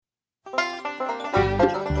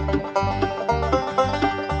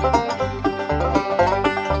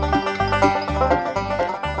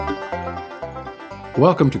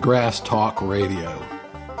Welcome to Grass Talk Radio.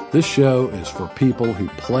 This show is for people who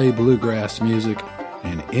play bluegrass music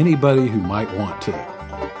and anybody who might want to.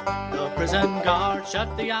 The prison guard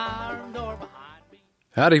shut the iron door behind me.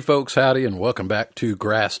 Howdy folks, howdy, and welcome back to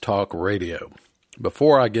Grass Talk Radio.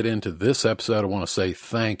 Before I get into this episode, I want to say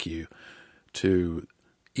thank you to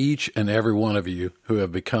each and every one of you who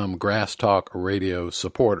have become Grass Talk Radio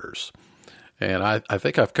supporters. And I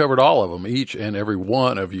think I've covered all of them, each and every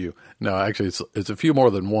one of you. No, actually, it's a few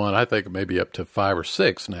more than one. I think maybe up to 5 or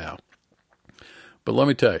 6 now. But let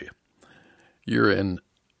me tell you,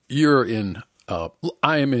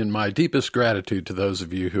 I am in my deepest gratitude to those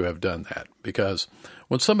of you who have done that. Because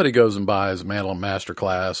when somebody goes and buys Mandolin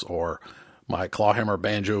Masterclass or my Clawhammer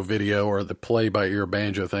banjo video or the play-by-ear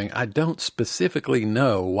banjo thing, I don't specifically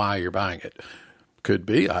know why you're buying it. Could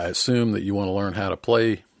be, I assume that you want to learn how to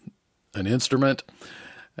play an instrument,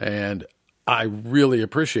 and I really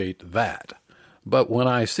appreciate that. But when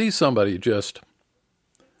I see somebody just,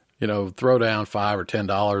 throw down $5 or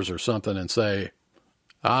 $10 or something and say,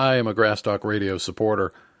 I am a Grass Talk Radio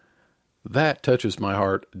supporter, that touches my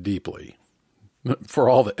heart deeply. For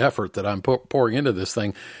all the effort that I'm pouring into this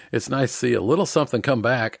thing, it's nice to see a little something come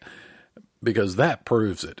back, because that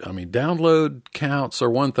proves it. I mean, download counts are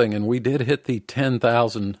one thing, and we did hit the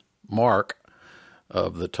 10,000 mark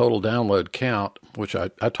of the total download count, which I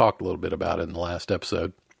talked a little bit about in the last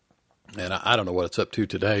episode. And I don't know what it's up to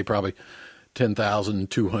today, probably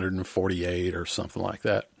 10,248 or something like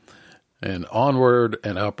that. And onward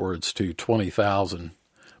and upwards to 20,000.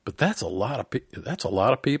 But that's a lot of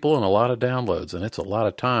people and a lot of downloads, and it's a lot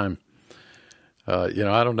of time. I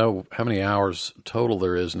don't know how many hours total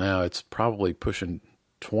there is now. It's probably pushing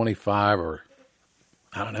 25 or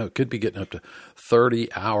I don't know, it could be getting up to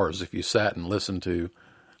 30 hours if you sat and listened to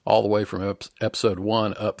all the way from episode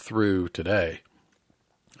 1 up through today.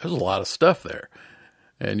 There's a lot of stuff there.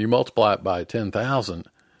 And you multiply it by 10,000,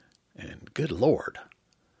 and good Lord,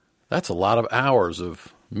 that's a lot of hours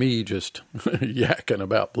of me just yakking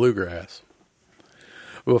about bluegrass.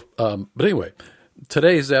 Well, but anyway,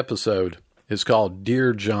 today's episode is called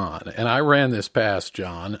Dear John, and I ran this past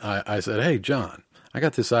John. I said, hey, John, I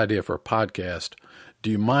got this idea for a podcast. Do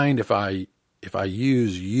you mind if I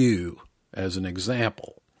use you as an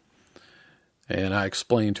example? And I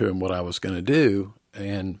explained to him what I was going to do.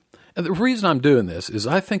 And the reason I'm doing this is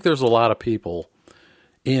I think there's a lot of people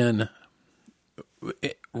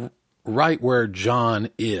right where John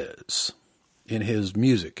is in his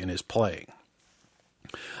music and his playing.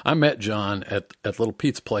 I met John at little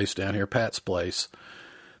Pete's place down here, Pat's place.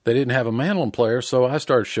 They didn't have a mandolin player, so I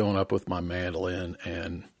started showing up with my mandolin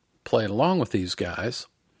and playing along with these guys.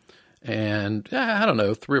 And I don't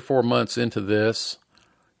know, 3 or 4 months into this,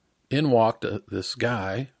 in walked this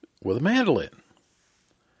guy with a mandolin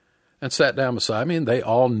and sat down beside me, and they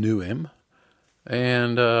all knew him.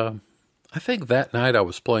 And I think that night I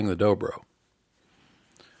was playing the dobro.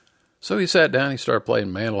 So he sat down, he started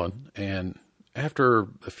playing mandolin, and after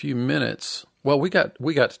a few minutes, well, we got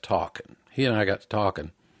to talking. He and I got to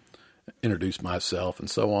talking, introduced myself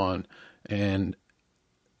and so on, and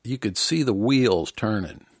you could see the wheels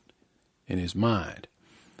turning in his mind.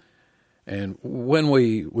 And when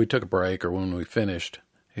we took a break, or when we finished,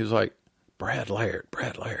 he was like, Brad Laird,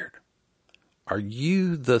 are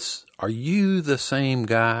you the same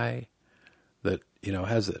guy that,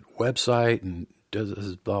 has that website and does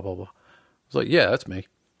this blah, blah, blah? I was like, yeah, that's me.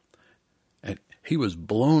 And he was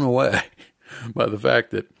blown away by the fact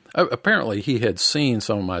that apparently he had seen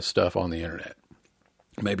some of my stuff on the internet.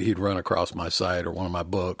 Maybe he'd run across my site or one of my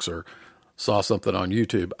books or saw something on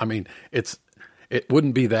YouTube. I mean, it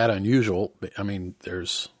wouldn't be that unusual. I mean,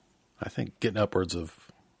 there's, I think, getting upwards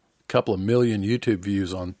of a couple of million YouTube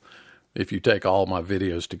views on, if you take all my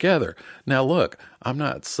videos together. Now, look, I'm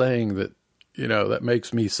not saying that, that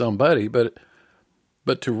makes me somebody, but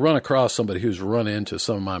to run across somebody who's run into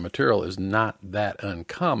some of my material is not that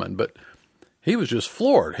uncommon. But he was just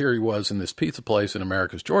floored. Here he was in this pizza place in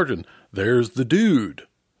Americus, Georgia, and there's the dude.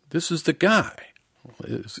 This is the guy.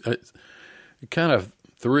 It kind of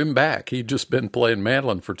threw him back. He'd just been playing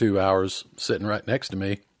mandolin for 2 hours, sitting right next to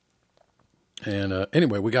me. And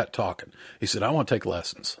anyway, we got talking. He said, I want to take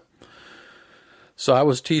lessons. So I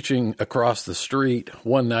was teaching across the street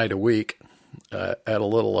one night a week at a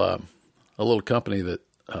little company that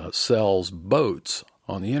sells boats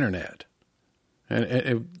on the internet.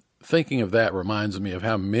 And thinking of that reminds me of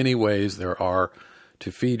how many ways there are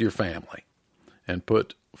to feed your family and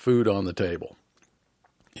put food on the table.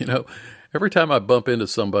 Every time I bump into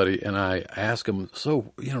somebody and I ask them,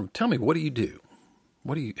 so, tell me, what do you do?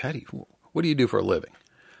 What do you do for a living?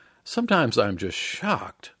 Sometimes I'm just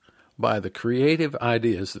shocked by the creative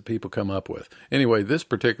ideas that people come up with. Anyway, this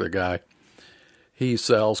particular guy, he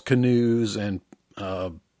sells canoes and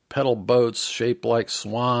pedal boats shaped like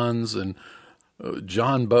swans and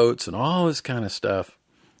John boats and all this kind of stuff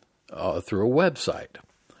through a website.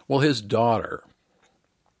 Well, his daughter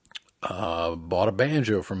bought a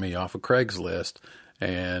banjo from me off of Craigslist,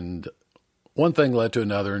 and one thing led to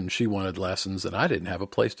another, and she wanted lessons, and I didn't have a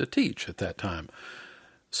place to teach at that time.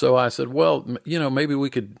 So I said, well, maybe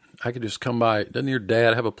I could just come by. Doesn't your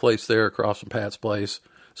dad have a place there across from Pat's place?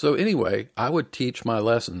 So anyway, I would teach my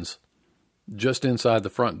lessons just inside the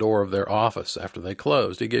front door of their office after they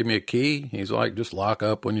closed. He gave me a key. He's like, just lock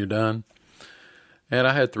up when you're done. And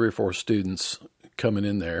I had 3 or 4 students coming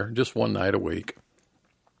in there just one night a week.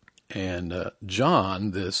 And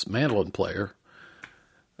John, this mandolin player,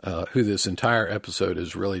 who this entire episode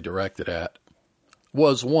is really directed at,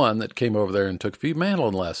 was one that came over there and took a few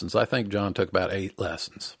mandolin lessons. I think John took about 8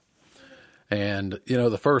 lessons. And,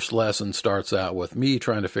 the first lesson starts out with me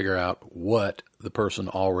trying to figure out what the person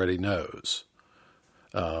already knows.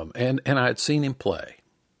 And I had seen him play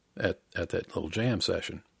at that little jam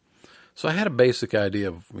session. So I had a basic idea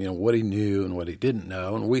of, what he knew and what he didn't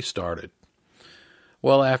know, and we started.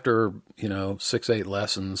 Well, after, 6, 8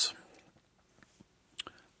 lessons,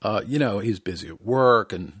 he's busy at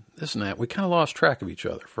work and this and that. We kind of lost track of each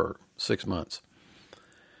other for 6 months.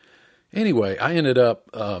 Anyway, I ended up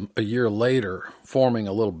a year later forming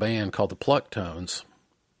a little band called the Plucktones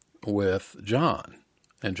with John,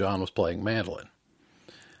 and John was playing mandolin.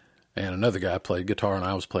 And another guy played guitar, and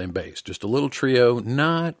I was playing bass. Just a little trio,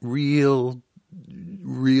 not real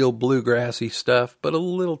bluegrassy stuff, but a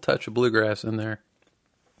little touch of bluegrass in there.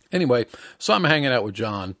 Anyway, so I'm hanging out with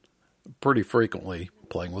John pretty frequently,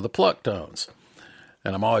 playing with the Plucktones.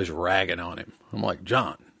 And I'm always ragging on him. I'm like,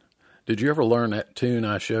 John, did you ever learn that tune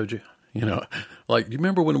I showed you? Do you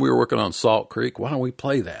remember when we were working on Salt Creek? Why don't we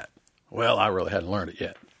play that? Well, I really hadn't learned it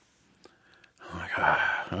yet.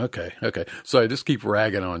 I'm like, okay. So I just keep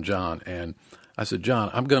ragging on John. And I said, John,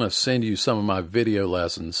 I'm going to send you some of my video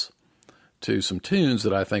lessons to some tunes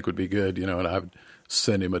that I think would be good, and I would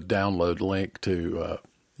send him a download link to,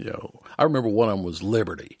 I remember one of them was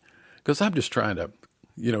Liberty, because I'm just trying to,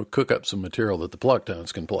 cook up some material that the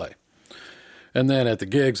Plucktones can play. And then at the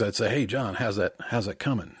gigs, I'd say, hey, John, how's that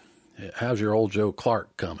coming? How's your old Joe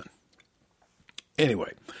Clark coming?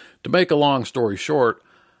 Anyway, to make a long story short,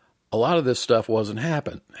 a lot of this stuff wasn't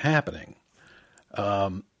happening.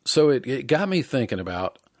 So it got me thinking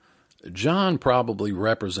about John probably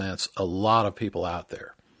represents a lot of people out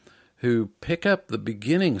there who pick up the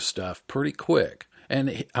beginning stuff pretty quick.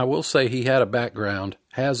 And I will say he has a background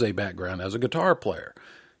as a guitar player.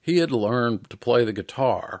 He had learned to play the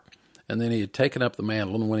guitar, and then he had taken up the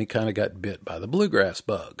mandolin when he kind of got bit by the bluegrass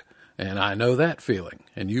bug. And I know that feeling,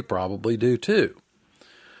 and you probably do too.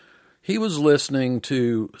 He was listening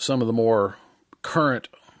to some of the more current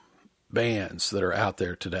bands that are out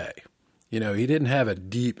there today. He didn't have a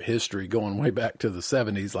deep history going way back to the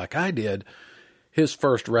 70s like I did. His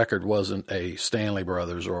first record wasn't a Stanley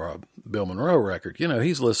Brothers or a Bill Monroe record.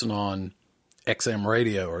 He's listening on XM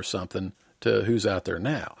radio or something to who's out there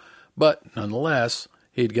now. But nonetheless,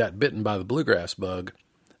 he'd got bitten by the bluegrass bug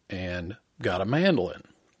and got a mandolin.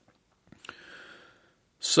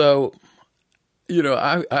 So,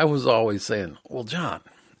 I was always saying, well, John,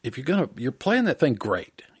 if you're playing that thing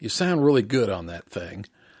great. You sound really good on that thing.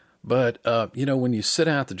 But, when you sit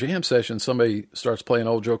down at the jam session, somebody starts playing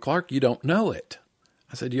Old Joe Clark, you don't know it.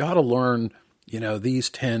 I said, you ought to learn, these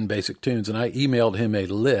 10 basic tunes. And I emailed him a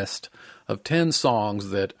list of 10 songs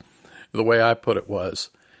that, the way I put it was,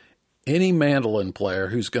 any mandolin player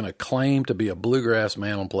who's going to claim to be a bluegrass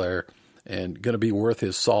mandolin player and going to be worth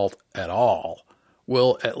his salt at all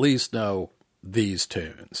will at least know these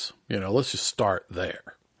tunes. Let's just start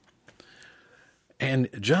there. And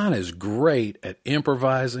John is great at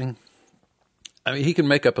improvising. I mean, he can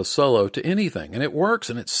make up a solo to anything, and it works,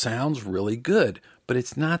 and it sounds really good, but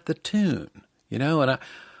it's not the tune, And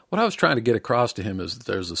what I was trying to get across to him is that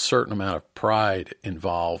there's a certain amount of pride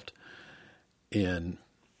involved in,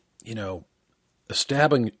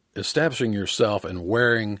 establishing yourself and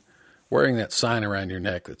wearing that sign around your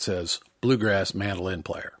neck that says bluegrass mandolin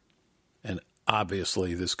player. And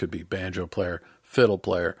obviously this could be banjo player, fiddle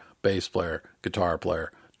player, bass player, guitar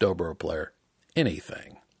player, dobro player,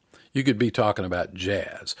 anything. You could be talking about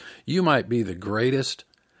jazz. You might be the greatest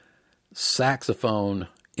saxophone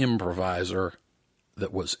improviser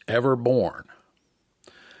that was ever born.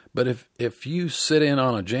 But if you sit in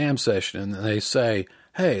on a jam session and they say,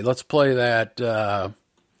 hey, let's play that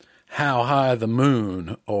How High the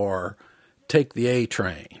Moon or Take the A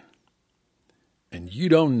Train, and you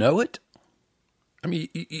don't know it? I mean,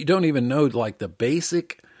 you don't even know like the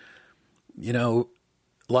basic,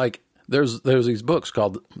 like there's these books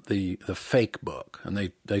called the fake book,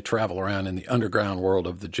 and they travel around in the underground world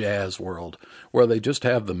of the jazz world where they just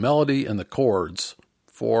have the melody and the chords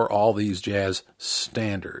for all these jazz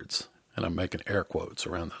standards. And I'm making air quotes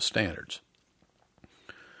around those standards.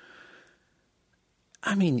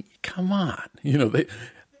 I mean, come on. They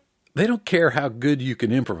don't care how good you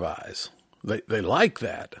can improvise. They like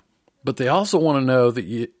that. But they also want to know that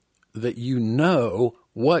you know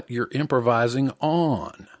what you're improvising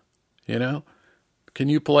on. Can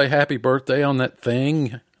you play Happy Birthday on that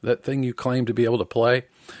thing you claim to be able to play?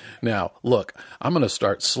 Now, look, I'm going to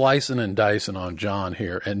start slicing and dicing on John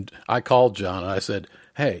here. And I called John and I said,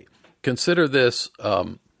 hey, consider this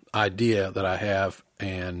idea that I have,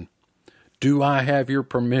 and do I have your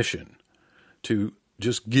permission to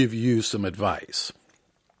just give you some advice?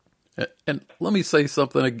 And let me say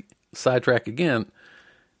something, sidetrack again.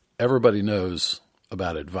 Everybody knows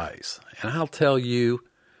about advice. And I'll tell you,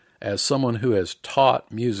 as someone who has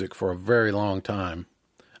taught music for a very long time,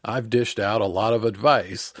 I've dished out a lot of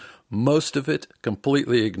advice, most of it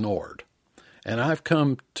completely ignored. And I've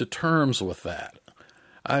come to terms with that.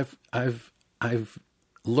 I've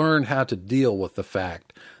learned how to deal with the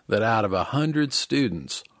fact that out of 100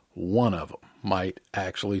 students, one of them might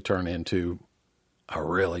actually turn into a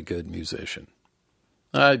really good musician.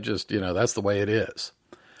 I just, that's the way it is.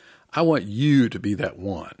 I want you to be that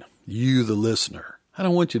one, you the listener. I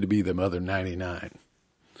don't want you to be them other 99.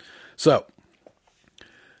 So,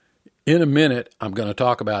 in a minute, I'm going to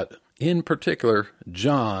talk about, in particular,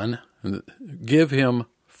 John, give him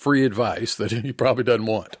free advice that he probably doesn't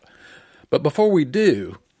want. But before we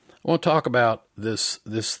do, I want to talk about this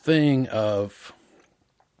thing of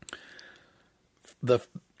the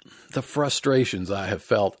frustrations I have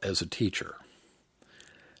felt as a teacher.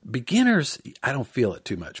 Beginners, I don't feel it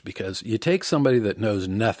too much, because you take somebody that knows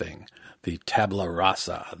nothing, the tabula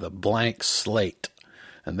rasa, the blank slate,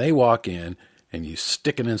 and they walk in and you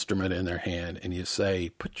stick an instrument in their hand and you say,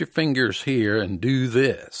 put your fingers here and do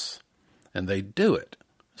this. And they do it.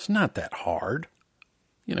 It's not that hard,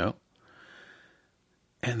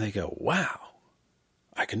 And they go, wow,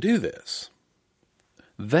 I can do this.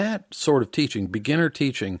 That sort of teaching, beginner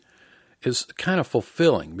teaching, is kind of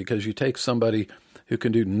fulfilling, because you take somebody who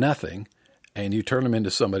can do nothing and you turn them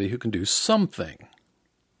into somebody who can do something.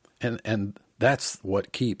 And that's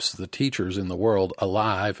what keeps the teachers in the world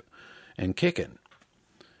alive and kicking.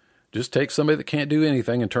 Just take somebody that can't do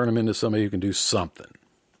anything and turn them into somebody who can do something.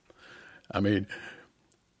 I mean,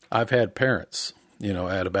 I've had parents,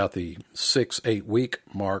 at about the 6-8 week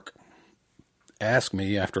mark, ask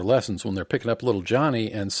me after lessons when they're picking up little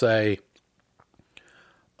Johnny and say,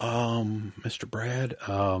 Mr. Brad,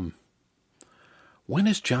 when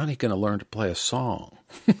is Johnny going to learn to play a song?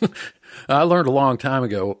 I learned a long time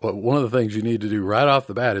ago, one of the things you need to do right off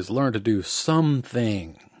the bat is learn to do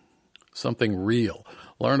something real.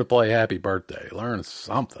 Learn to play Happy Birthday. Learn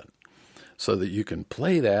something so that you can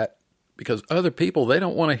play that, because other people, they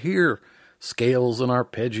don't want to hear scales and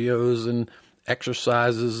arpeggios and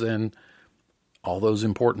exercises and all those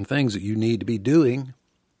important things that you need to be doing.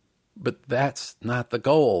 But that's not the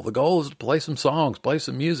goal. The goal is to play some songs, play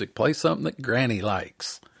some music, play something that Granny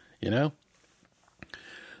likes,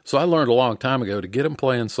 So I learned a long time ago to get them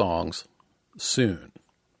playing songs soon.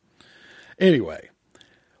 Anyway,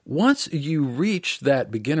 once you reach that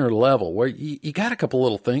beginner level where you got a couple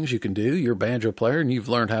little things you can do, you're a banjo player and you've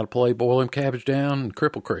learned how to play Boil 'Em Cabbage Down and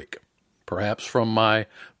Cripple Creek, perhaps from my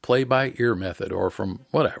play-by-ear method or from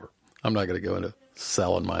whatever. I'm not going to go into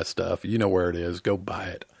selling my stuff. You know where it is. Go buy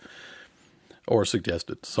it or suggest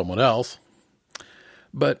it to someone else.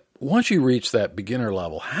 But once you reach that beginner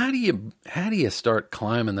level, how do you start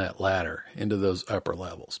climbing that ladder into those upper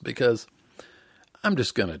levels? Because I'm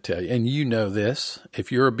just going to tell you, and you know this,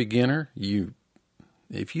 if you're a beginner,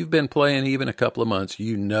 if you've been playing even a couple of months,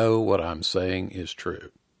 you know what I'm saying is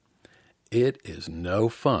true. It is no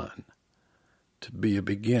fun to be a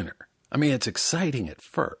beginner. I mean, it's exciting at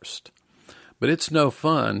first, but it's no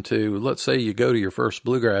fun to, let's say you go to your first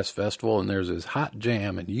bluegrass festival and there's this hot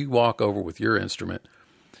jam and you walk over with your instrument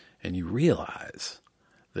and you realize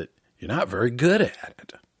that you're not very good at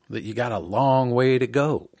it, that you got a long way to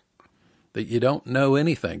go, that you don't know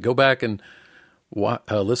anything. Go back and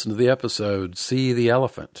listen to the episode, See the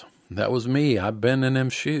Elephant. That was me. I've been in them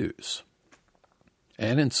shoes.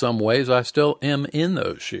 And in some ways, I still am in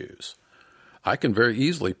those shoes. I can very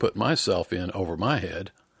easily put myself in over my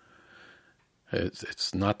head.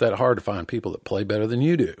 It's not that hard to find people that play better than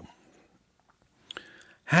you do.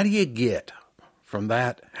 How do you get from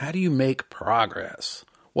that, how do you make progress?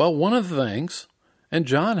 Well, one of the things, and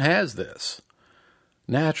John has this,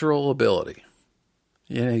 natural ability.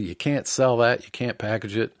 You can't sell that. You can't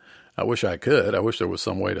package it. I wish I could. I wish there was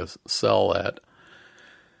some way to sell that.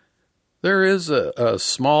 There is a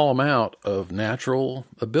small amount of natural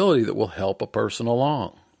ability that will help a person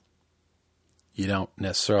along. You don't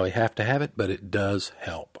necessarily have to have it, but it does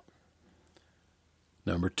help.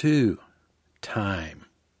 Number 2, time.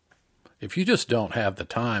 If you just don't have the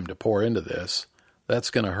time to pour into this,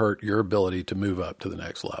 that's going to hurt your ability to move up to the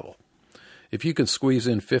next level. If you can squeeze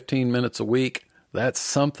in 15 minutes a week, that's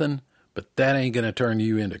something, but that ain't going to turn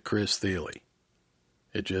you into Chris Thiele.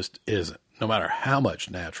 It just isn't, no matter how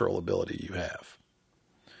much natural ability you have.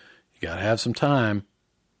 You got to have some time,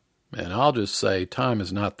 and I'll just say time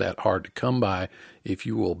is not that hard to come by if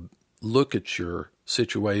you will look at your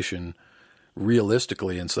situation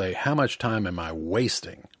realistically and say, how much time am I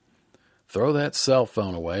wasting? Throw that cell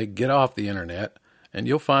phone away, get off the internet, and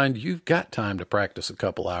you'll find you've got time to practice a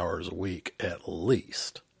couple hours a week at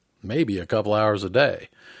least, maybe a couple hours a day.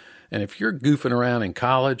 And if you're goofing around in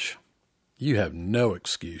college, you have no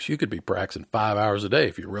excuse. You could be practicing 5 hours a day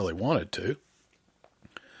if you really wanted to.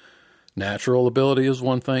 Natural ability is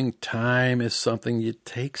one thing. Time is something. It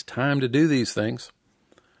takes time to do these things.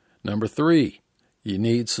 Number 3, you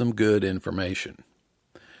need some good information.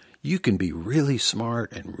 You can be really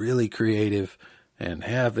smart and really creative and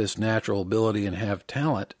have this natural ability and have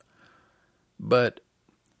talent, but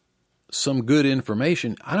some good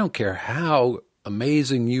information, I don't care how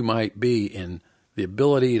amazing you might be in the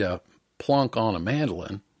ability to plunk on a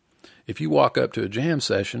mandolin, if you walk up to a jam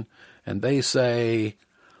session and they say,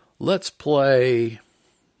 let's play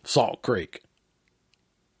Salt Creek.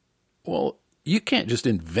 Well, you can't just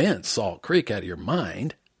invent Salt Creek out of your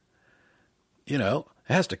mind. It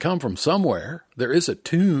has to come from somewhere. There is a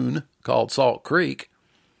tune called Salt Creek,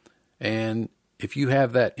 and if you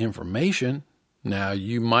have that information, now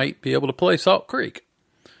you might be able to play Salt Creek.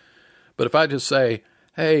 But if I just say,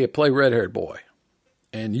 hey, play Red Haired Boy,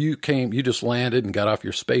 and you just landed and got off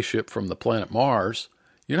your spaceship from the planet Mars,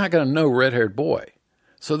 you're not going to know Red Haired Boy.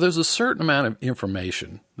 So there's a certain amount of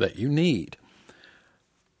information that you need.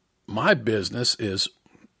 My business is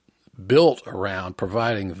built around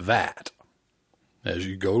providing that. As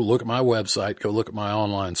you go look at my website, go look at my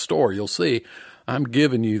online store, you'll see I'm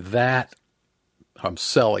giving you that, I'm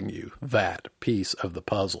selling you that piece of the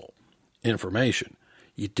puzzle, information.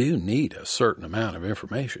 You do need a certain amount of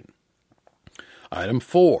information. Item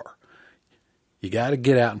 4, you got to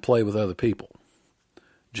get out and play with other people.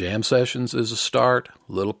 Jam sessions is a start.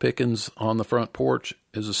 Little pickings on the front porch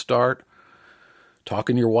is a start.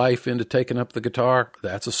 Talking your wife into taking up the guitar,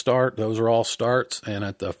 that's a start. Those are all starts. And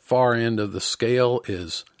at the far end of the scale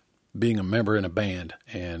is being a member in a band.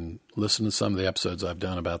 And listen to some of the episodes I've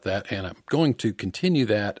done about that. And I'm going to continue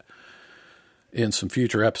that in some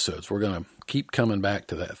future episodes. We're going to keep coming back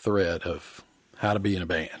to that thread of how to be in a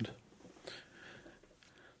band.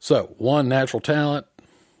 So, 1, natural talent.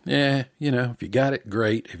 If you got it,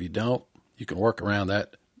 great. If you don't, you can work around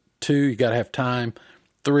that. 2, you got to have time.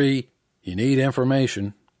 3, you need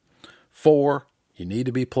information. 4, you need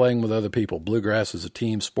to be playing with other people. Bluegrass is a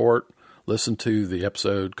team sport. Listen to the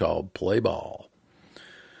episode called Play Ball.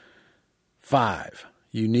 5,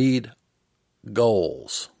 you need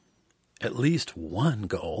goals. At least one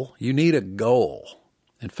goal. You need a goal.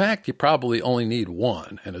 In fact, you probably only need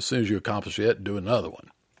one, and as soon as you accomplish it, do another one.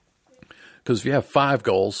 Because if you have 5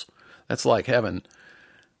 goals, that's like having,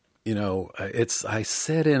 I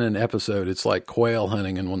said in an episode, it's like quail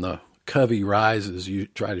hunting, and when the covey rises, you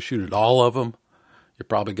try to shoot at all of them. You're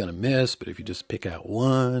probably going to miss, but if you just pick out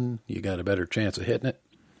one, you got a better chance of hitting it.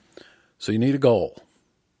 So you need a goal.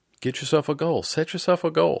 Get yourself a goal. Set yourself a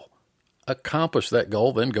goal. Accomplish that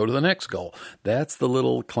goal, then go to the next goal. That's the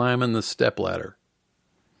little climbing the step ladder.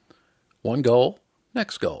 One goal,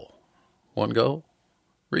 next goal. One goal,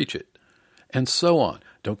 reach it. And so on.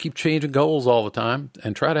 Don't keep changing goals all the time,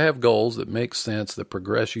 and try to have goals that make sense, that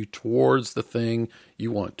progress you towards the thing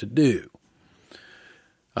you want to do.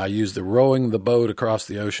 I use the rowing the boat across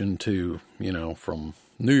the ocean to, from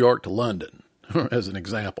New York to London as an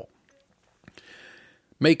example.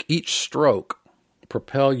 Make each stroke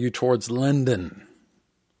propel you towards London.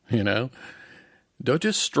 Don't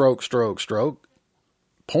just stroke.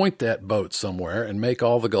 Point that boat somewhere and make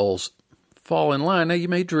all the goals fall in line. Now, you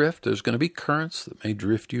may drift. There's going to be currents that may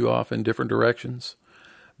drift you off in different directions.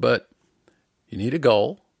 But you need a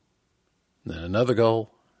goal, then another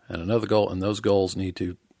goal, and another goal, and those goals need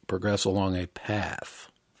to progress along a path.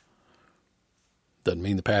 Doesn't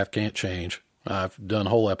mean the path can't change. I've done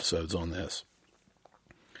whole episodes on this.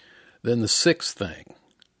 Then the sixth thing,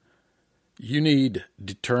 you need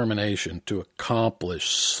determination to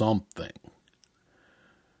accomplish something.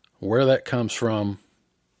 Where that comes from,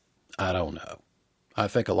 I don't know. I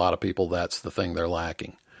think a lot of people, that's the thing they're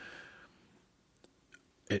lacking.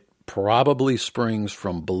 It probably springs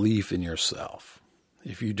from belief in yourself.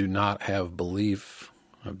 If you do not have belief,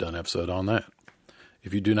 I've done an episode on that.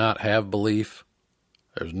 If you do not have belief,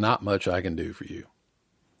 there's not much I can do for you.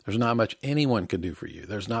 There's not much anyone can do for you.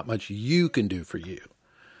 There's not much you can do for you.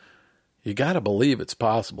 You got to believe it's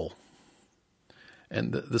possible.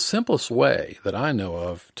 And the simplest way that I know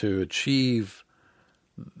of to achieve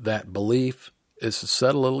that belief is to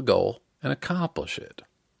set a little goal and accomplish it.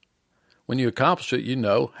 When you accomplish it, you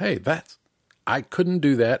know, hey, I couldn't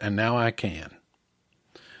do that, and now I can.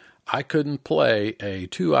 I couldn't play a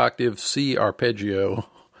 2-octave C arpeggio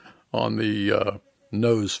on the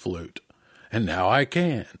nose flute, and now I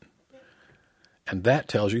can. And that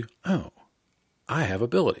tells you, oh, I have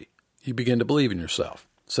ability. You begin to believe in yourself.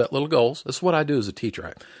 Set little goals. That's what I do as a teacher.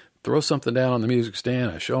 I throw something down on the music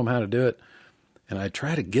stand. I show them how to do it. And I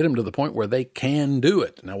try to get them to the point where they can do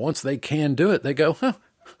it. Now, once they can do it, they go,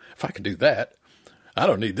 if I can do that, I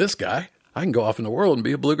don't need this guy. I can go off in the world and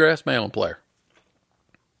be a bluegrass mandolin player.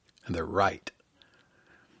 And they're right.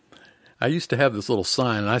 I used to have this little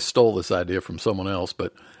sign, and I stole this idea from someone else,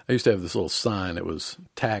 but I used to have this little sign that was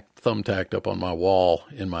thumbtacked up on my wall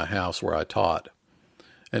in my house where I taught.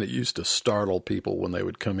 And it used to startle people when they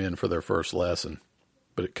would come in for their first lesson.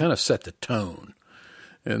 But it kind of set the tone.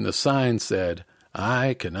 And the sign said,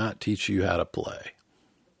 I cannot teach you how to play.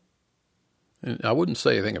 And I wouldn't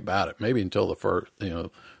say anything about it, maybe until the first,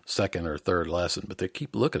 second or third lesson. But they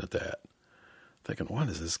keep looking at that, thinking, what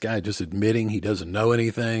is this guy just admitting he doesn't know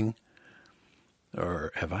anything?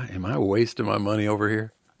 Or am I wasting my money over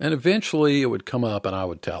here? And eventually it would come up and I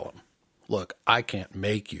would tell them, look, I can't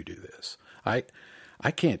make you do this. I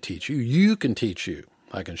can't teach you. You can teach you.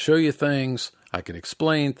 I can show you things. I can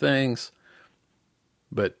explain things.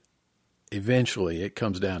 But eventually it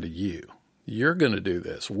comes down to you. You're going to do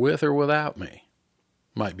this with or without me.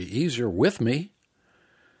 Might be easier with me,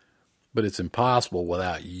 but it's impossible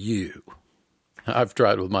without you. I've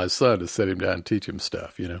tried with my son to sit him down and teach him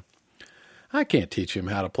stuff, I can't teach him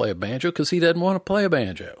how to play a banjo because he doesn't want to play a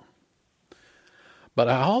banjo. But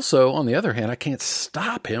I also, on the other hand, I can't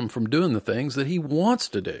stop him from doing the things that he wants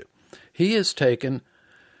to do. He has taken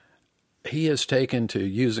to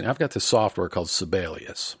using, I've got this software called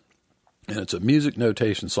Sibelius, and it's a music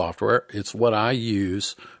notation software. It's what I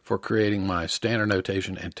use for creating my standard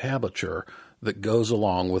notation and tablature that goes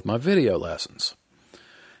along with my video lessons.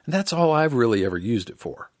 And that's all I've really ever used it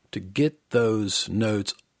for, to get those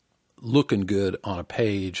notes looking good on a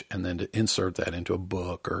page and then to insert that into a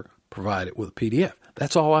book or provide it with a PDF.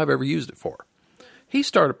 That's all I've ever used it for. He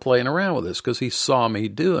started playing around with this because he saw me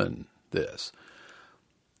doing this.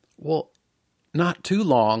 Well, not too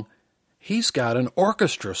long, he's got an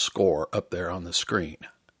orchestra score up there on the screen.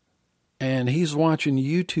 And he's watching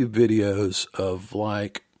YouTube videos of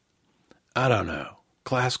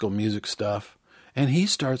classical music stuff. And he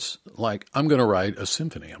starts I'm going to write a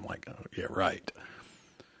symphony. I'm like, oh, yeah, right.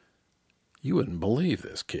 You wouldn't believe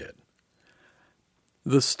this kid.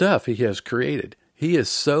 The stuff he has created. He is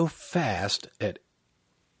so fast at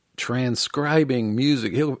transcribing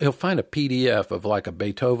music. He'll find a PDF of a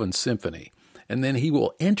Beethoven symphony, and then he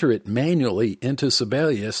will enter it manually into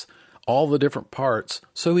Sibelius, all the different parts,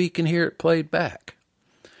 so he can hear it played back.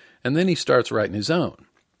 And then he starts writing his own.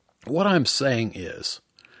 What I'm saying is,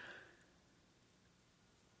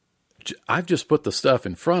 I've just put the stuff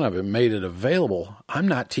in front of him, made it available. I'm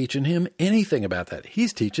not teaching him anything about that.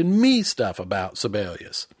 He's teaching me stuff about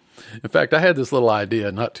Sibelius. In fact, I had this little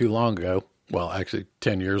idea not too long ago, well, actually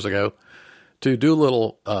 10 years ago, to do a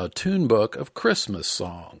little tune book of Christmas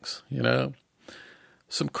songs,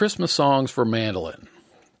 some Christmas songs for mandolin.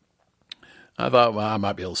 I thought, well, I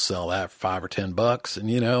might be able to sell that for $5 or $10,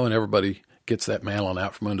 and everybody gets that mandolin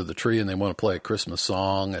out from under the tree and they want to play a Christmas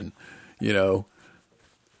song and,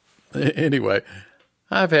 Anyway,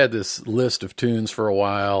 I've had this list of tunes for a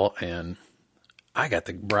while, and I got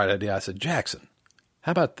the bright idea. I said, Jackson,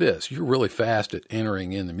 how about this? You're really fast at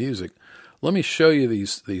entering in the music. Let me show you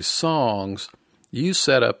these songs. You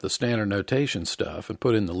set up the standard notation stuff and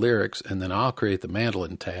put in the lyrics, and then I'll create the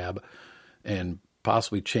mandolin tab and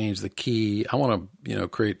possibly change the key. I want to,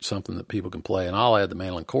 create something that people can play, and I'll add the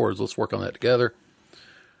mandolin chords. Let's work on that together.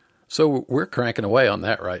 So we're cranking away on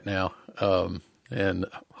that right now. And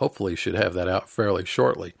hopefully should have that out fairly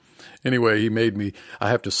shortly. Anyway, I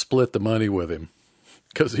have to split the money with him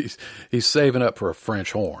because he's saving up for a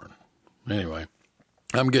French horn. Anyway,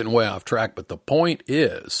 I'm getting way off track, but the point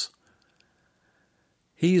is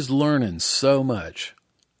He's learning so much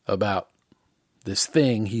about this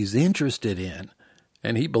thing he's interested in,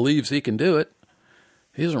 and he believes he can do it.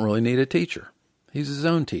 He doesn't really need a teacher. He's his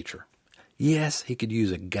own teacher. Yes, he could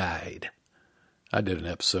use a guide. I did an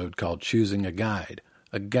episode called Choosing a Guide.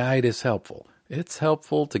 A guide is helpful. It's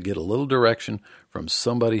helpful to get a little direction from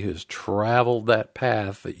somebody who's traveled that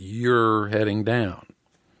path that you're heading down.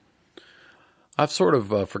 I've sort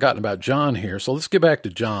of forgotten about John here, so let's get back to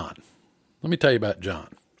John. Let me tell you about John.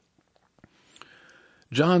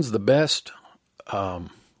 John's the best. Let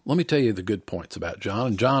me tell you the good points about John.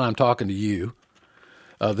 And John, I'm talking to you.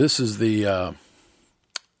 This is the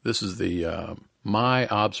my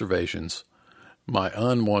observations, my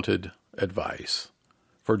unwanted advice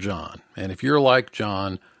for John. And if you're like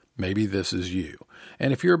John, maybe this is you.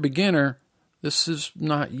 And if you're a beginner, this is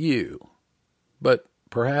not you. But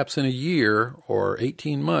perhaps in a year or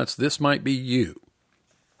 18 months, this might be you.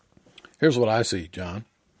 Here's what I see, John.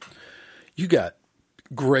 You got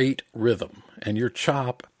great rhythm, and your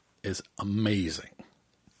chop is amazing.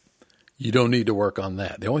 You don't need to work on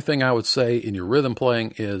that. The only thing I would say in your rhythm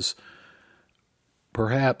playing is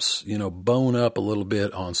perhaps, bone up a little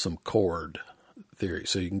bit on some chord theory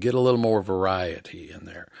so you can get a little more variety in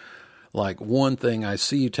there. Like one thing, I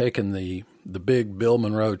see you taking the big Bill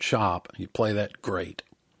Monroe chop, you play that great.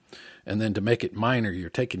 And then to make it minor, you're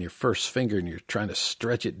taking your first finger and you're trying to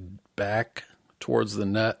stretch it back towards the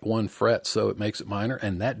nut 1 fret so it makes it minor,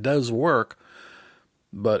 and that does work.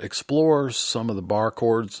 But explore some of the bar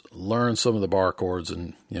chords, learn some of the bar chords,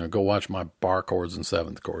 and go watch my bar chords and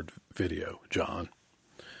 7th chord video, John.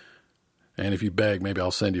 And if you beg, maybe I'll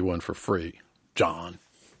send you one for free, John.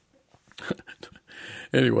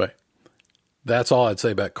 Anyway, that's all I'd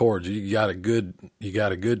say about chords. You got a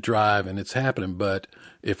good drive, and it's happening. But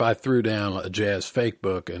if I threw down a jazz fake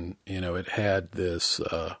book and it had this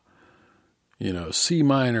C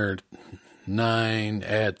minor 9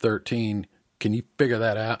 add 13. Can you figure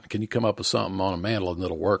that out? Can you come up with something on a mandolin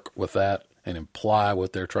that'll work with that and imply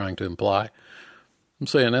what they're trying to imply? I'm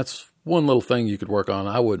saying that's one little thing you could work on.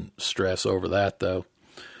 I wouldn't stress over that, though.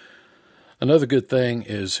 Another good thing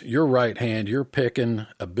is your right hand, your picking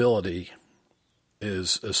ability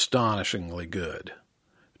is astonishingly good.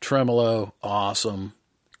 Tremolo, awesome.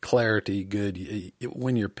 Clarity, good.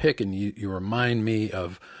 When you're picking, you remind me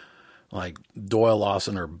of like Doyle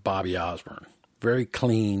Lawson or Bobby Osborne. Very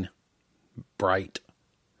clean, bright.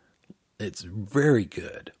 It's very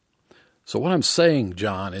good. So what I'm saying,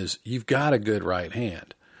 John, is you've got a good right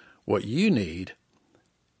hand. What you need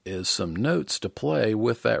is some notes to play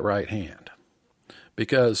with that right hand.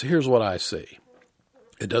 Because here's what I see.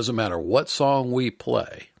 It doesn't matter what song we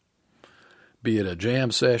play, be it a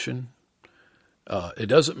jam session, it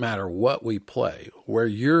doesn't matter what we play. Where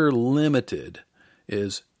you're limited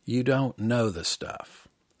is you don't know the stuff.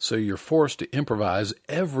 So you're forced to improvise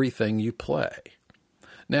everything you play.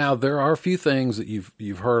 Now, there are a few things that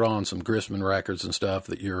you've heard on some Grisman records and stuff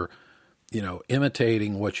that you're,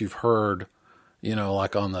 imitating what you've heard,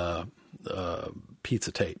 like on the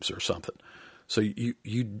pizza tapes or something. So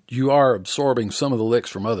you are absorbing some of the licks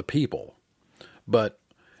from other people. But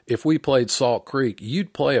if we played Salt Creek,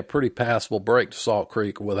 you'd play a pretty passable break to Salt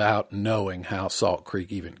Creek without knowing how Salt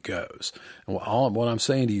Creek even goes. And what I'm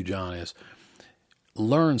saying to you, John, is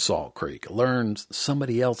learn Salt Creek. Learn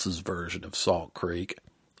somebody else's version of Salt Creek.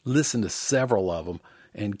 Listen to several of them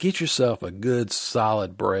and get yourself a good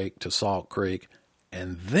solid break to Salt Creek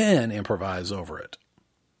and then improvise over it.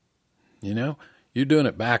 You're doing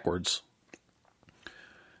it backwards.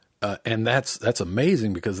 And that's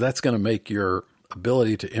amazing because that's going to make your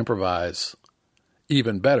ability to improvise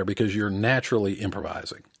even better because you're naturally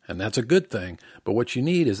improvising. And that's a good thing. But what you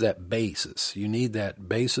need is that basis. You need that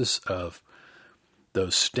basis of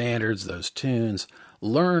those standards, those tunes.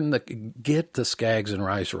 Get the Skaggs and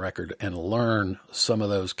Rice record and learn some of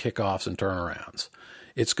those kickoffs and turnarounds.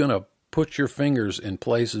 It's going to put your fingers in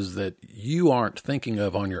places that you aren't thinking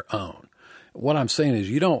of on your own. What I'm saying is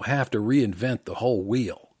you don't have to reinvent the whole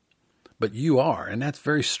wheel, but you are, and that's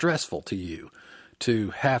very stressful to you to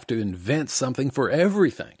have to invent something for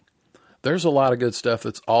everything. There's a lot of good stuff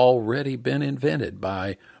that's already been invented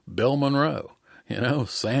by Bill Monroe,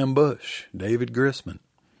 Sam Bush, David Grisman.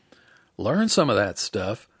 Learn some of that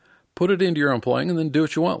stuff, put it into your own playing, and then do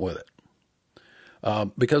what you want with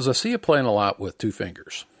it. Because I see you playing a lot with 2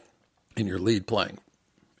 fingers in your lead playing.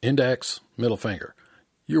 Index, middle finger.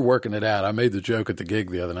 You're working it out. I made the joke at the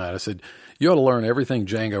gig the other night. I said, you ought to learn everything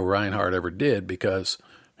Django Reinhardt ever did because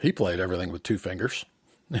he played everything with 2 fingers.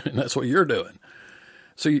 And that's what you're doing.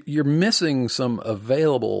 So you're missing some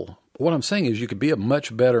available. What I'm saying is you could be a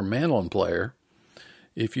much better mandolin player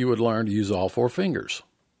if you would learn to use all 4 fingers.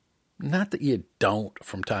 Not that you don't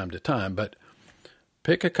from time to time, but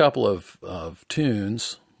pick a couple of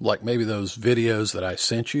tunes, like maybe those videos that I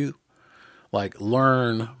sent you, like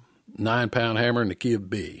learn 9-pound hammer in the key of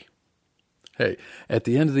B. Hey, at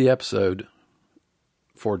the end of the episode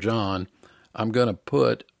for John, I'm going to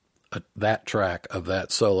put that track of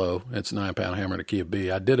that solo. It's 9-pound hammer in the key of B.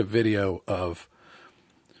 I did a video of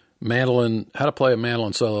mandolin, how to play a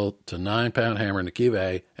mandolin solo to 9-pound hammer in the key of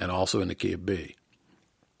A and also in the key of B,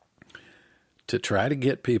 to try to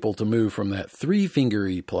get people to move from that 3-finger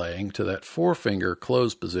E playing to that 4-finger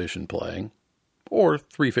closed position playing, or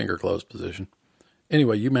 3-finger closed position.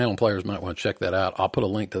 Anyway, you mandolin players might want to check that out. I'll put a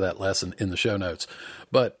link to that lesson in the show notes.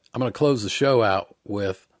 But I'm going to close the show out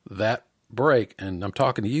with that break, and I'm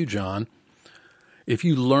talking to you, John. If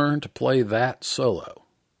you learn to play that solo,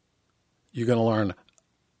 you're going to learn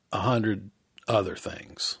 100 other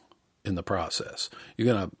things in the process.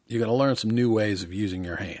 You're going to learn some new ways of using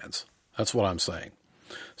your hands. That's what I'm saying.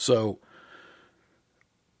 So,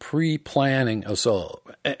 pre-planning a solo.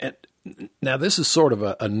 And now, this is sort of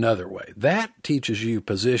another way. That teaches you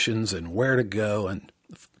positions and where to go and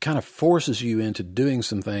kind of forces you into doing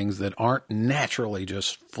some things that aren't naturally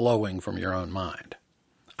just flowing from your own mind.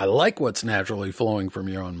 I like what's naturally flowing from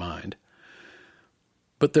your own mind,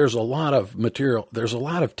 but there's a lot of material, there's a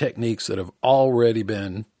lot of techniques that have already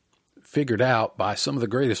been figured out by some of the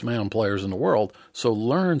greatest mandolin players in the world. So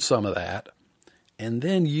learn some of that and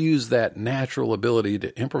then use that natural ability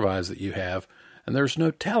to improvise that you have. And there's no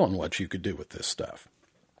telling what you could do with this stuff.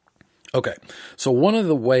 Okay, so one of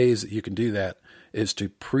the ways that you can do that is to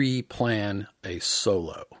pre-plan a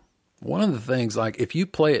solo. One of the things, like if you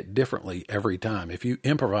play it differently every time, if you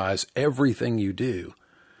improvise everything you do,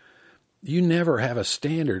 you never have a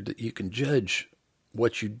standard that you can judge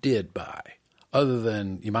what you did by. Other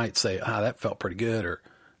than you might say, that felt pretty good, or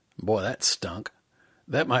boy, that stunk.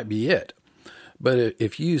 That might be it. But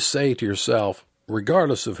if you say to yourself,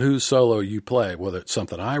 regardless of whose solo you play, whether it's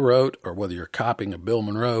something I wrote or whether you're copying a Bill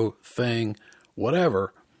Monroe thing,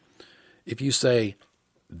 whatever, if you say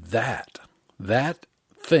that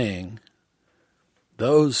thing,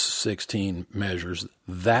 those 16 measures,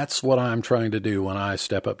 that's what I'm trying to do when I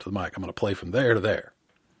step up to the mic. I'm going to play from there to there.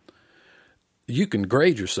 You can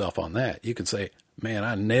grade yourself on that. You can say, man,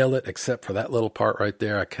 I nailed it except for that little part right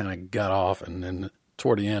there. I kind of got off, and then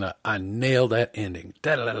toward the end, I nailed that ending.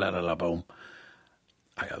 Da-da-da-da-da-da, boom.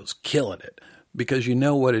 I was killing it because you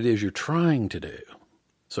know what it is you're trying to do.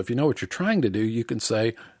 So if you know what you're trying to do, you can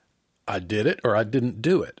say, I did it or I didn't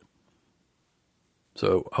do it.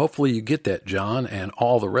 So hopefully you get that, John, and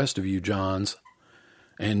all the rest of you Johns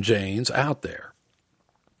and Janes out there.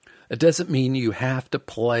 It doesn't mean you have to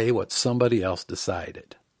play what somebody else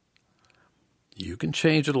decided. You can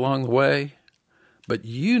change it along the way, but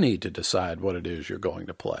you need to decide what it is you're going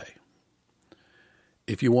to play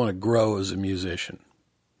if you want to grow as a musician.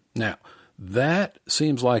 Now, that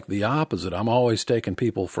seems like the opposite. I'm always taking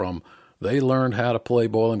people from, they learned how to play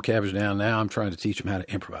Boil 'Em Cabbage Down. Now I'm trying to teach them how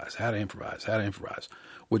to improvise.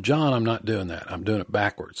 With John, I'm not doing that. I'm doing it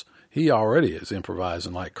backwards. He already is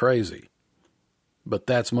improvising like crazy, but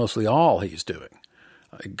that's mostly all he's doing.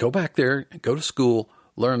 Go back there, go to school,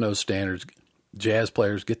 learn those standards. Jazz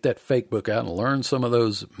players, get that fake book out and learn some of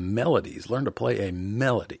those melodies. Learn to play a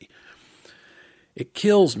melody. It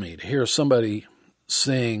kills me to hear somebody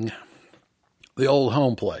sing The Old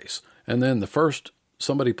Home Place, and then the first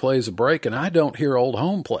somebody plays a break and I don't hear Old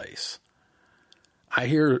Home Place. I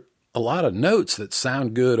hear a lot of notes that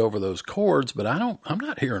sound good over those chords, but I'm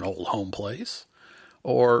not hearing Old Home Place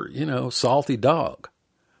or, Salty Dog.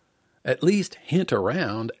 At least hint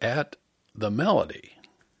around at the melody.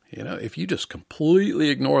 If you just completely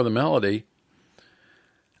ignore the melody,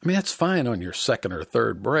 that's fine on your second or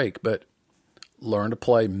third break, but learn to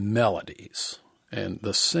play melodies. And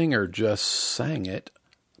the singer just sang it.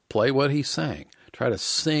 Play what he sang. Try to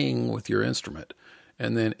sing with your instrument.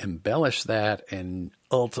 And then embellish that and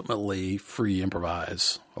ultimately free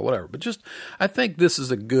improvise or whatever. But I think this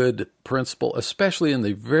is a good principle, especially in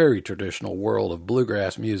the very traditional world of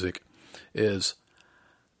bluegrass music, is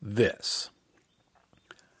this.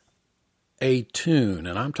 A tune,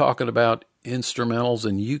 and I'm talking about instrumentals,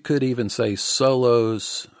 and you could even say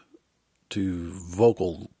solos to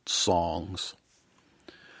vocal songs.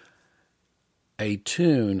 A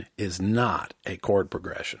tune is not a chord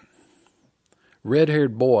progression.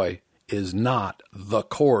 Red-Haired Boy is not the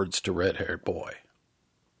chords to Red-Haired Boy.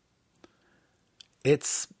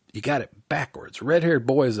 You got it backwards. Red-Haired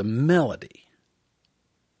Boy is a melody.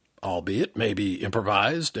 albeit maybe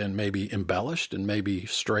improvised and maybe embellished and maybe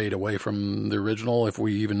strayed away from the original, if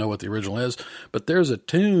we even know what the original is. But there's a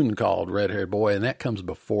tune called Red Haired Boy, and that comes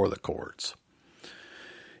before the chords.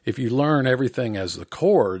 If you learn everything as the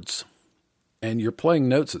chords and you're playing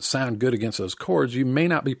notes that sound good against those chords, you may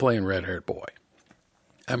not be playing Red Haired Boy.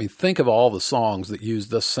 I mean, think of all the songs that use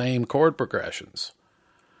the same chord progressions.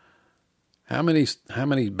 How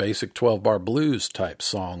many basic 12-bar blues type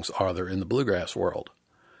songs are there in the bluegrass world?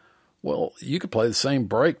 Well, you could play the same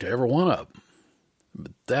break to every one of them.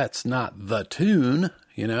 But that's not the tune,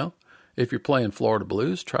 you know. If you're playing Florida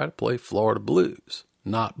blues, try to play Florida blues,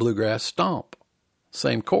 not bluegrass stomp.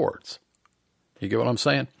 Same chords. You get what I'm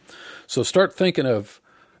saying? So start thinking of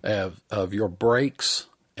your breaks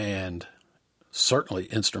and certainly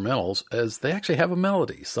instrumentals as they actually have a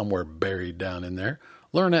melody somewhere buried down in there.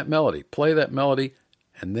 Learn that melody, play that melody,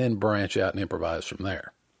 and then branch out and improvise from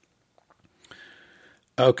there.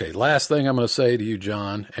 Okay, last thing I'm going to say to you,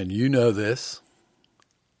 John, and you know this.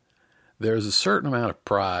 There's a certain amount of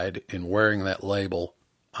pride in wearing that label,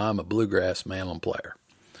 I'm a bluegrass mandolin player.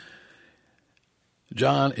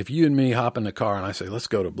 John, if you and me hop in the car and I say, let's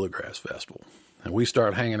go to a bluegrass festival, and we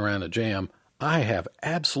start hanging around a jam, I have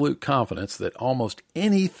absolute confidence that almost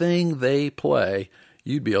anything they play,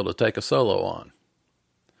 you'd be able to take a solo on.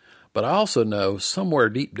 But I also know somewhere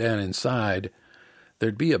deep down inside,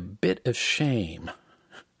 there'd be a bit of shame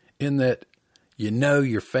in that you know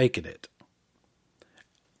you're faking it.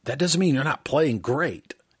 That doesn't mean you're not playing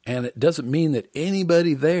great. And it doesn't mean that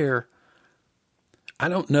anybody there, I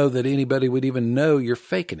don't know that anybody would even know you're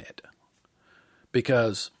faking it.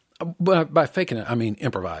 Because by faking it, I mean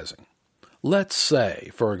improvising. Let's say,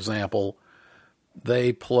 for example,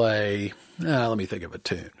 they play, let me think of a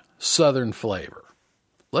tune, Southern Flavor.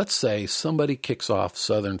 Let's say somebody kicks off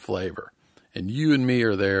Southern Flavor, and you and me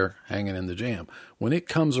are there hanging in the jam. When it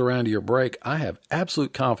comes around to your break, I have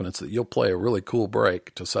absolute confidence that you'll play a really cool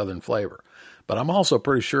break to Southern Flavor. But I'm also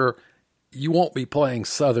pretty sure you won't be playing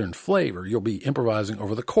Southern Flavor. You'll be improvising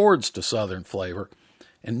over the chords to Southern Flavor,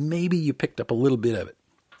 and maybe you picked up a little bit of it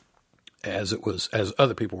as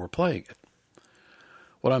other people were playing it.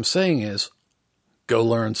 What I'm saying is, go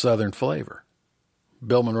learn Southern Flavor.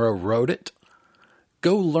 Bill Monroe wrote it.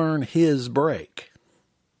 Go learn his break,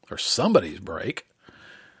 or somebody's break.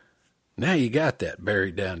 Now you got that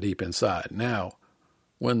buried down deep inside. Now,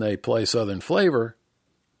 when they play Southern Flavor,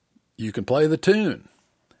 you can play the tune.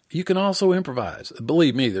 You can also improvise.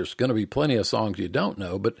 Believe me, there's going to be plenty of songs you don't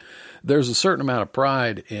know, but there's a certain amount of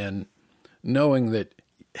pride in knowing that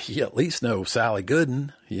you at least know Sally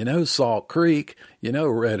Gooden, you know Salt Creek, you know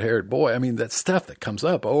Red Haired Boy. I mean, that stuff that comes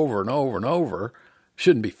up over and over and over,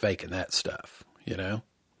 shouldn't be faking that stuff, you know.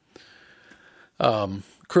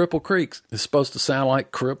 Cripple Creek is supposed to sound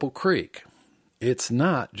like Cripple Creek. It's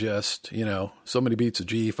not just, you know, so many beats of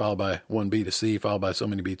G followed by one beat of C followed by so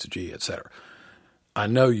many beats of G, etc. I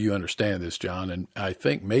know you understand this, John, and I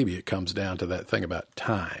think maybe it comes down to that thing about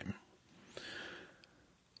time.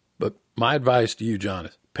 But my advice to you, John,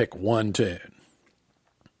 is pick one tune.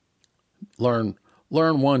 Learn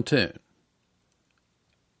one tune.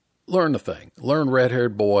 Learn the thing. Learn Red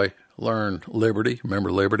Haired Boy. Learn Liberty.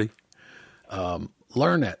 Remember Liberty?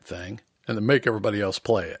 Learn that thing and then make everybody else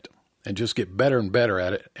play it. And just get better and better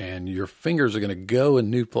at it, and your fingers are going to go in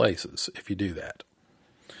new places if you do that.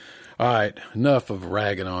 All right, enough of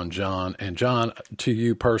ragging on John. And John, to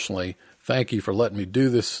you personally, thank you for letting me do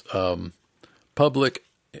this public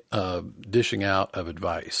dishing out of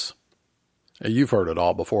advice. You've heard it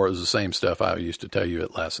all before. It was the same stuff I used to tell you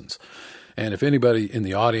at lessons. And if anybody in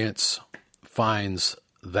the audience finds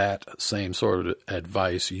that same sort of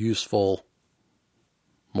advice useful,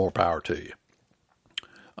 more power to you.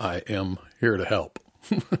 I am here to help.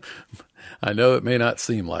 I know it may not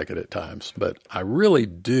seem like it at times, but I really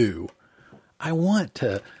do. I want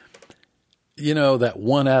to, you know, that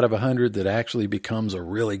 1 out of 100 that actually becomes a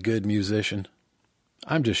really good musician.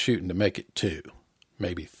 I'm just shooting to make it 2,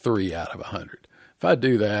 maybe 3 out of 100. If I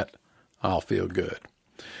do that, I'll feel good.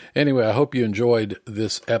 Anyway, I hope you enjoyed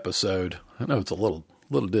this episode. I know it's a little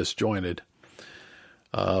disjointed,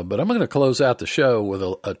 but I'm going to close out the show with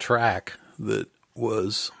a track that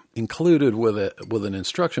was included with an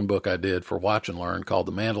instruction book I did for Watch and Learn called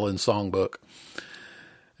the Mandolin Songbook.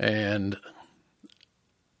 And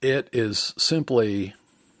it is simply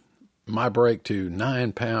my break to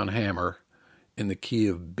 9-pound hammer in the key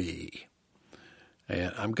of B.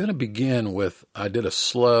 And I'm going to begin with, I did a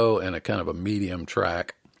slow and a kind of a medium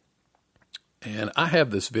track. And I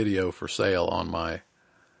have this video for sale on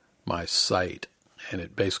my site. And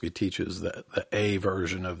it basically teaches the A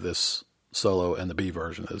version of this solo and the B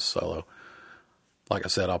version of this solo. Like I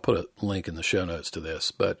said, I'll put a link in the show notes to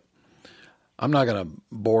this, but I'm not going to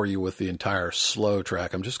bore you with the entire slow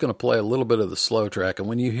track. I'm just going to play a little bit of the slow track. And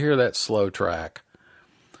when you hear that slow track,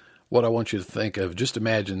 what I want you to think of, just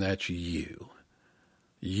imagine that's you.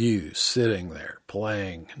 You sitting there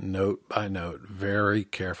playing note by note, very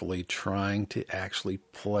carefully trying to actually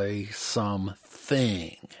play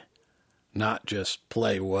something, not just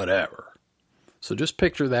play whatever. So just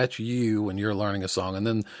picture that's you when you're learning a song.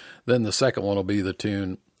 And then the second one will be the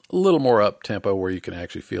tune a little more up tempo where you can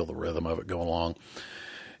actually feel the rhythm of it going along.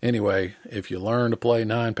 Anyway, if you learn to play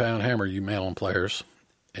 9-pound hammer, you mandolin players,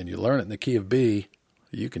 and you learn it in the key of B,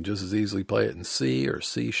 you can just as easily play it in C or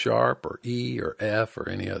C sharp or E or F or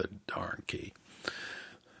any other darn key.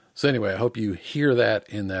 So anyway, I hope you hear that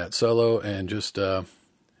in that solo and just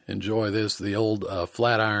enjoy this. The old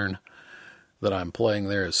flat iron that I'm playing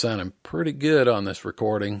there is sounding pretty good on this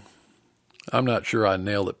recording. I'm not sure I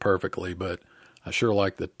nailed it perfectly, but I sure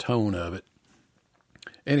like the tone of it.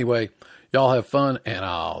 Anyway, y'all have fun, and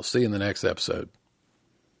I'll see you in the next episode.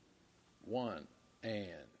 1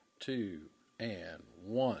 and 2 and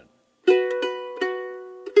 1.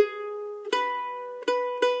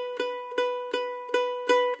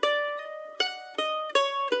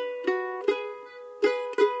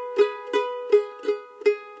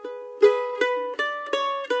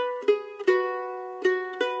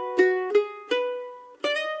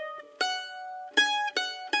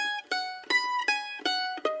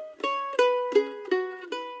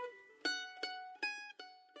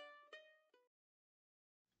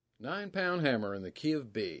 Nine-pound hammer in the key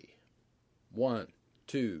of B. 1,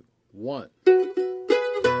 2, 1.